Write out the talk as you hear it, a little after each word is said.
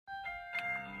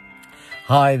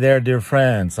Hi there, dear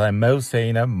friends. I'm Mo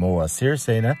Sena, Moasir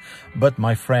Sena, but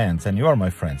my friends, and you are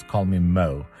my friends, call me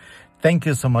Mo. Thank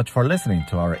you so much for listening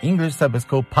to our English Sabbath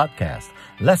School podcast,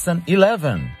 Lesson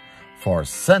 11 for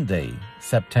Sunday,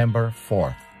 September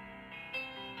 4th.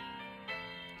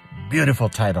 Beautiful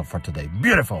title for today.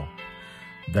 Beautiful.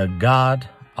 The God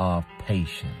of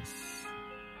Patience.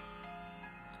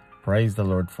 Praise the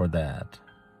Lord for that.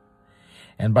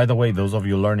 And by the way, those of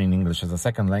you learning English as a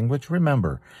second language,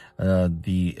 remember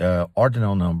the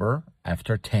ordinal number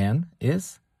after 10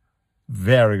 is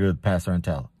very good, Pastor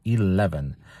Antel.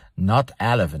 11, not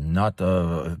 11. Not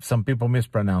some people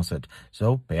mispronounce it.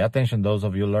 So pay attention, those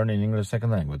of you learning English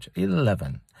second language.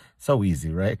 11. So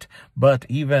easy, right? But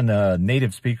even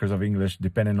native speakers of English,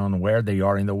 depending on where they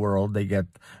are in the world, they get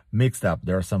mixed up.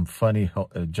 There are some funny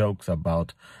jokes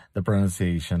about the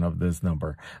pronunciation of this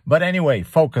number. But anyway,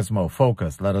 focus, Mo,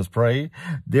 focus. Let us pray.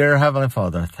 Dear Heavenly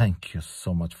Father, thank you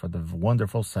so much for the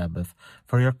wonderful Sabbath,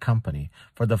 for your company,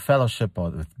 for the fellowship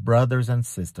with brothers and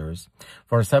sisters,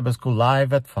 for Sabbath School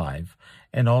Live at 5,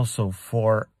 and also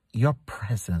for your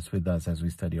presence with us as we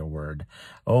study your word.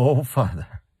 Oh,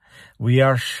 Father, we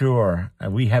are sure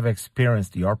we have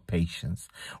experienced your patience.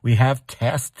 We have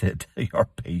tested your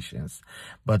patience.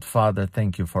 But Father,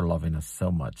 thank you for loving us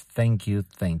so much. Thank you,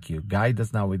 thank you. Guide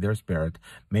us now with your Spirit.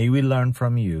 May we learn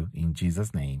from you in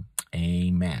Jesus' name.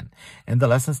 Amen. And the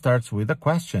lesson starts with a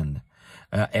question,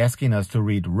 asking us to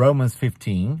read Romans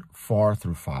 15, 4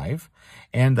 through 5.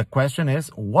 And the question is,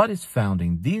 what is found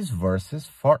in these verses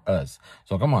for us?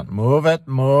 So come on, move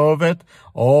it.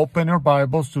 Open your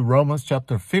Bibles to Romans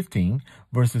chapter 15,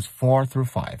 verses 4 through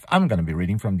 5. I'm going to be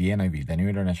reading from the NIV, the New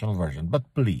International Version,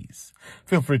 but please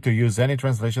feel free to use any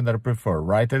translation that you prefer.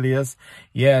 Right, Elias?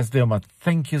 Yes, Dilma,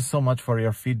 thank you so much for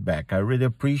your feedback. I really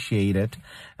appreciate it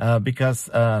because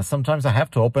sometimes I have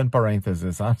to open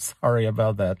parentheses. I'm sorry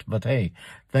about that, but hey,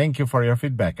 thank you for your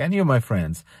feedback. And you, my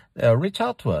friends, reach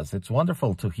out to us. It's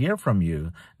wonderful to hear from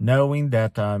you, knowing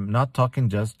that I'm not talking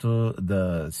just to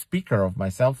the speaker of my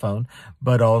cell phone,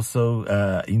 but also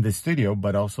in the studio,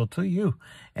 but also to you.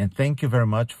 And thank you very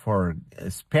much for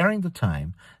sparing the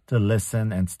time to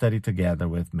listen and study together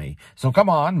with me. So come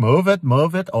on, move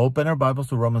it. Open our Bibles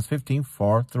to Romans 15,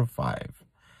 4 through 5.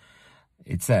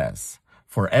 It says,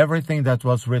 "For everything that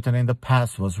was written in the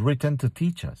past was written to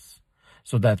teach us,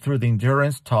 so that through the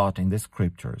endurance taught in the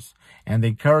Scriptures and the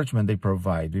encouragement they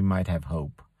provide, we might have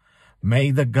hope. May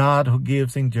the God who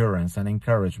gives endurance and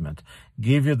encouragement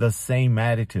give you the same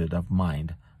attitude of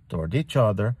mind toward each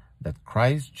other that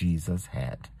Christ Jesus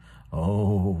had."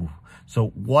 Oh, so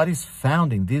what is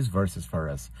found in these verses for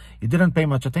us? You didn't pay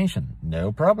much attention?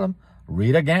 No problem.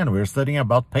 Read again. We're studying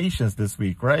about patience this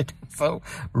week, right? So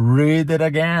read it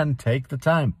again. Take the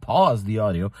time, pause the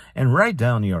audio, and write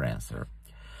down your answer.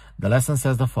 The lesson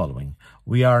says the following: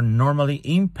 we are normally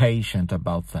impatient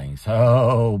about things,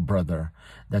 oh brother,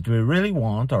 that we really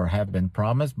want or have been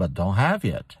promised but don't have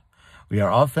yet. We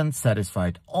are often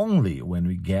satisfied only when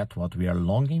we get what we are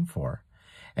longing for.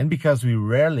 And because we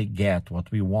rarely get what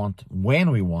we want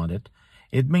when we want it,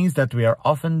 it means that we are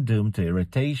often doomed to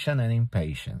irritation and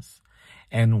impatience.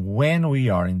 And when we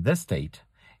are in this state,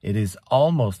 it is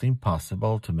almost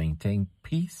impossible to maintain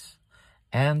peace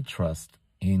and trust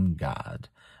in God.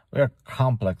 We're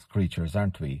complex creatures,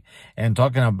 aren't we? And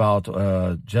talking about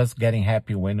just getting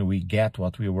happy when we get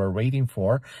what we were waiting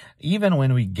for, even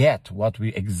when we get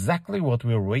exactly what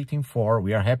we were waiting for,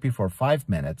 we are happy for 5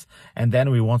 minutes, and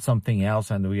then we want something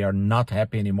else, and we are not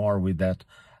happy anymore with that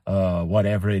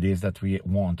whatever it is that we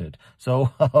wanted.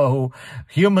 So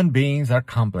human beings are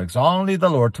complex. Only the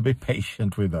Lord to be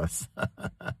patient with us.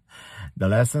 The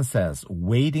lesson says,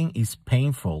 waiting is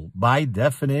painful by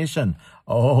definition.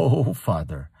 Oh,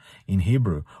 Father. In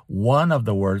Hebrew, one of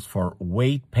the words for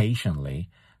wait patiently,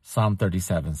 Psalm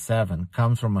 37:7,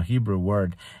 comes from a Hebrew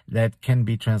word that can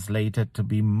be translated to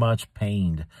be much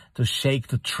pained, to shake,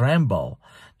 to tremble,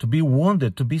 to be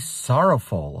wounded, to be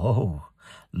sorrowful. Oh,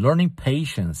 learning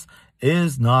patience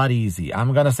is not easy.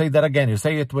 I'm going to say that again. You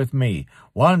say it with me.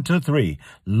 1, 2, 3.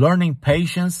 Learning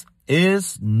patience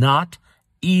is not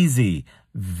easy.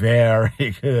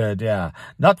 Very good. Yeah.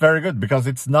 Not very good because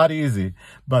it's not easy,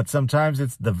 but sometimes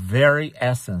it's the very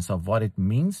essence of what it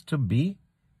means to be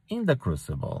in the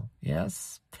crucible.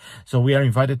 Yes. So we are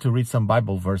invited to read some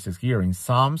Bible verses here in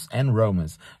Psalms and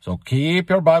Romans. So keep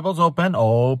your Bibles open.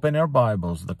 Open your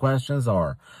Bibles. The questions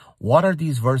are, what are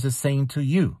these verses saying to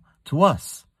you, to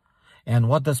us? And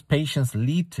what does patience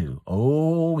lead to?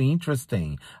 Oh,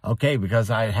 interesting. Okay,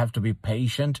 because I have to be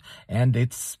patient and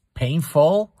it's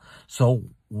painful. So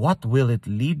what will it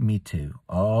lead me to?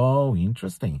 Oh,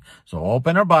 interesting. So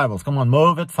open our Bibles. Come on,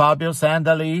 move it, Fabio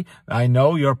Sandali. I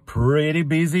know you're pretty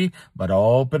busy, but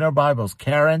open our Bibles.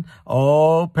 Karen,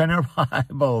 open our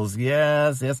Bibles.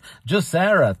 Yes, yes. Just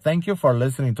Sarah, thank you for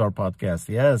listening to our podcast.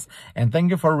 Yes. And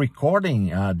thank you for recording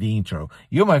the intro.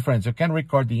 You, my friends, you can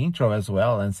record the intro as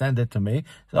well and send it to me.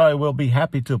 So I will be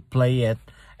happy to play it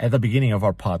at the beginning of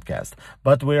our podcast.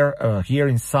 But we're here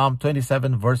in Psalm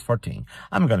 27, verse 14.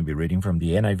 I'm going to be reading from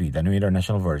the NIV, the New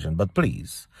International Version, but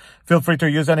please feel free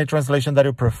to use any translation that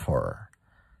you prefer.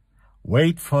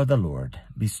 Wait for the Lord.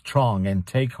 Be strong and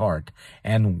take heart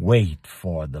and wait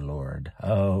for the Lord.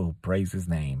 Oh, praise his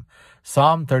name.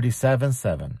 Psalm 37,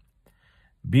 7.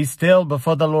 Be still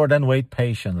before the Lord and wait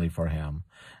patiently for him.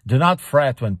 Do not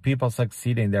fret when people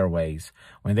succeed in their ways,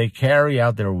 when they carry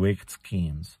out their wicked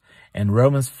schemes. And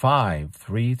Romans 5,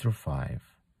 3-5.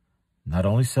 Not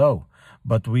only so,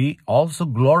 but we also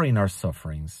glory in our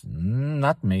sufferings.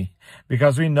 Not me,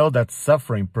 because we know that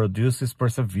suffering produces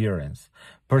perseverance,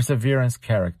 perseverance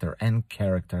character, and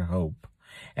character hope.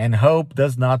 And hope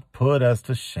does not put us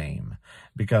to shame,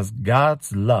 because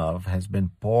God's love has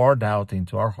been poured out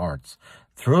into our hearts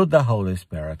through the Holy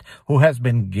Spirit who has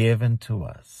been given to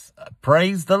us.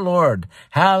 Praise the Lord.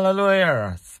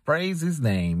 Hallelujah. Praise his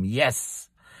name. Yes.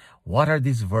 What are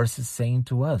these verses saying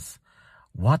to us?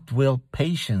 What will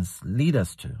patience lead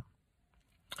us to?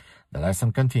 The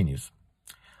lesson continues.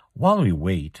 While we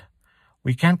wait,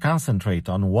 we can concentrate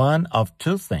on one of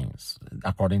two things,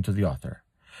 according to the author.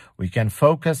 We can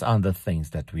focus on the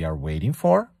things that we are waiting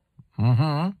for,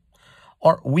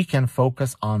 or we can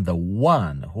focus on the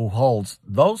one who holds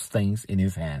those things in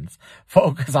his hands.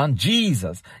 Focus on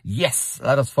Jesus. Yes,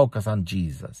 let us focus on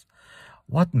Jesus.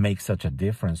 What makes such a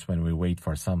difference when we wait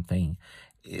for something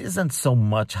isn't so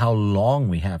much how long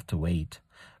we have to wait,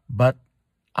 but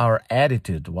our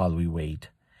attitude while we wait.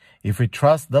 If we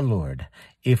trust the Lord,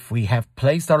 if we have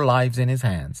placed our lives in his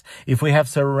hands, if we have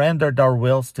surrendered our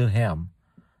wills to him,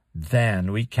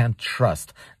 then we can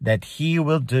trust that he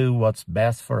will do what's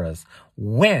best for us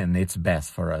when it's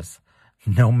best for us,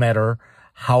 no matter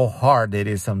how hard it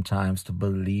is sometimes to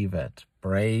believe it.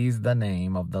 Praise the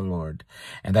name of the Lord.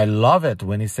 And I love it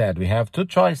when he said we have two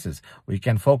choices. We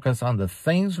can focus on the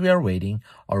things we are waiting,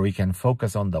 or we can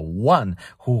focus on the one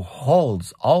who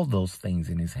holds all those things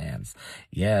in his hands.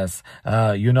 Yes,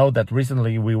 you know that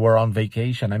recently we were on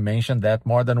vacation. I mentioned that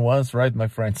more than once, right, my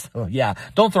friends? So yeah,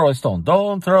 don't throw a stone.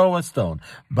 Don't throw a stone.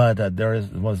 But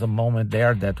was a moment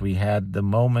there that we had the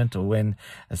moment when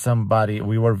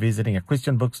we were visiting a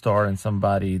Christian bookstore, and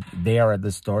somebody there at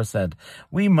the store said,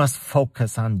 we must focus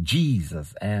on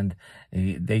Jesus. And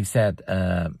they said,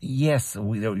 yes,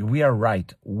 we are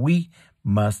right. We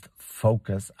must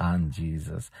focus on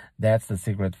Jesus. That's the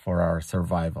secret for our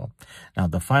survival. Now,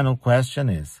 the final question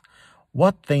is,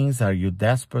 what things are you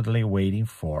desperately waiting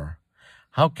for?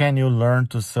 How can you learn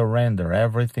to surrender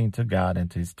everything to God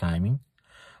and to his timing?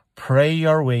 Pray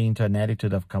your way into an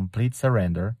attitude of complete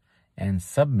surrender and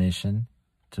submission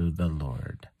to the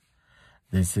Lord.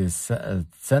 This is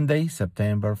Sunday,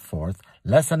 September 4th,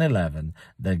 Lesson 11,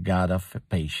 The God of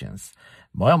Patience.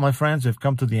 Well, my friends, we've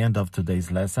come to the end of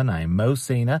today's lesson. I'm Mo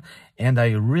Sena, and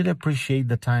I really appreciate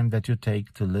the time that you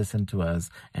take to listen to us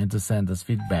and to send us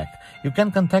feedback. You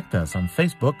can contact us on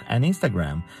Facebook and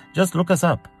Instagram. Just look us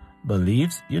up.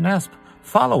 Believes UNESP.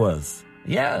 Follow us.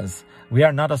 Yes, we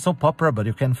are not a soap opera, but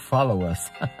you can follow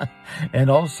us. And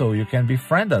also, you can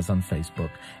befriend us on Facebook.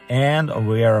 And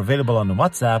we are available on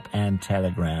WhatsApp and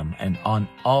Telegram and on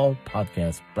all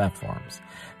podcast platforms.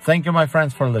 Thank you, my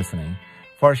friends, for listening,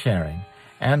 for sharing,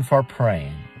 and for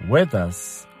praying with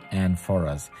us and for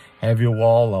us. Have you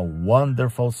all a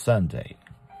wonderful Sunday.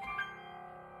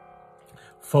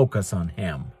 Focus on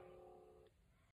him.